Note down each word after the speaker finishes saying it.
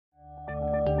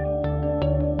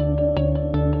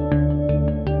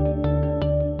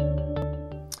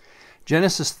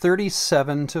Genesis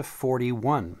 37 to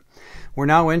 41. We're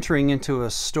now entering into a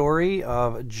story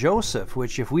of Joseph,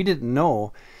 which if we didn't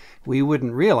know, we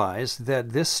wouldn't realize that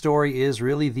this story is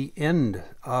really the end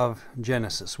of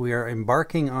Genesis. We are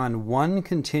embarking on one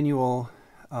continual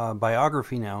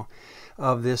biography now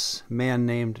of this man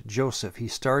named Joseph. He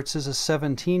starts as a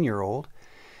 17-year-old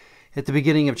at the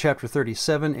beginning of chapter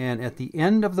 37, and at the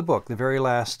end of the book, the very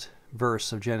last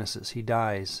verse of Genesis, he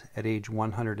dies at age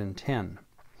 110.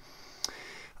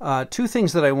 Two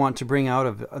things that I want to bring out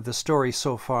of the story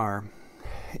so far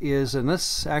is, and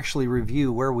let's actually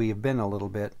review where we have been a little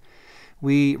bit.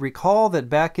 We recall that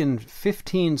back in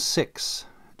 15:6,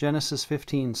 Genesis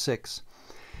 15:6,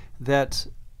 that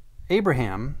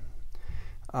Abraham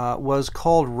was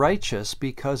called righteous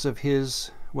because of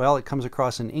his, well, it comes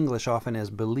across in English often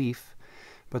as belief,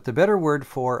 but the better word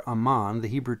for aman, the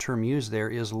Hebrew term used there,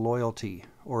 is loyalty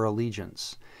or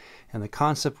allegiance. And the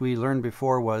concept we learned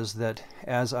before was that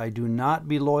as I do not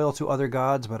be loyal to other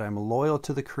gods, but I'm loyal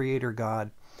to the Creator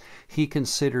God, He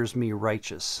considers me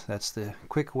righteous. That's the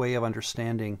quick way of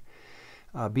understanding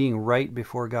being right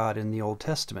before God in the Old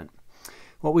Testament.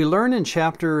 What we learn in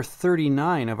chapter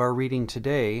 39 of our reading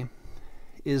today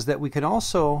is that we can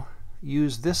also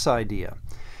use this idea.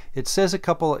 It says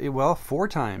four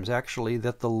times actually,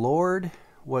 that the Lord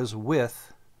was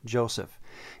with Joseph.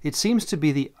 It seems to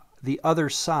be the other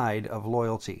side of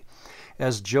loyalty,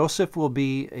 as Joseph will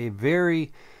be a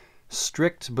very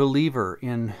strict believer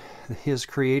in his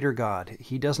Creator God.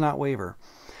 He does not waver.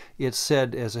 It's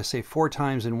said, as I say, four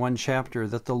times in one chapter,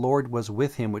 that the Lord was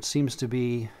with him, which seems to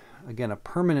be, again, a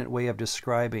permanent way of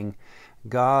describing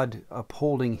God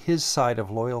upholding his side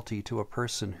of loyalty to a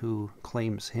person who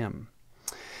claims him.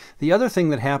 The other thing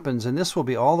that happens, and this will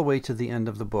be all the way to the end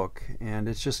of the book, and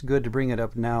it's just good to bring it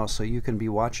up now so you can be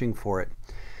watching for it,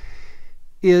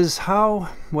 is how,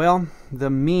 well,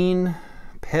 the mean,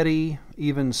 petty,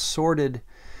 even sordid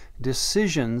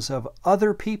decisions of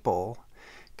other people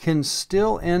can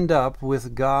still end up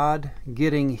with God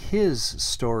getting His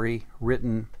story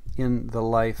written in the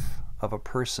life of a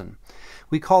person.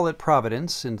 We call it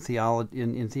providence in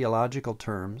theological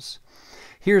terms.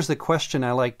 Here's the question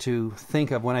I like to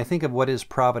think of. When I think of what is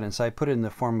providence, I put it in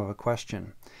the form of a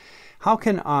question. How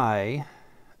can I,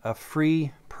 a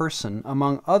free person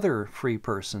among other free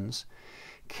persons,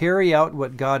 carry out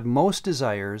what God most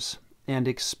desires and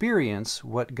experience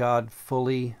what God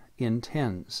fully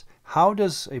intends? How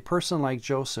does a person like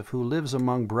Joseph, who lives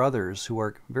among brothers who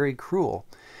are very cruel,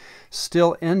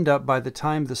 still end up, by the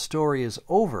time the story is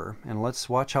over, and let's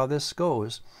watch how this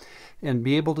goes, and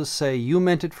be able to say, you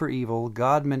meant it for evil,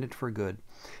 God meant it for good,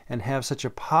 and have such a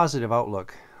positive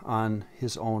outlook on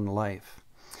his own life?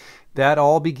 That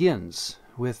all begins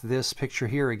with this picture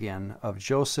here again of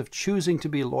Joseph choosing to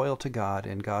be loyal to God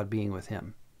and God being with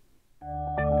him.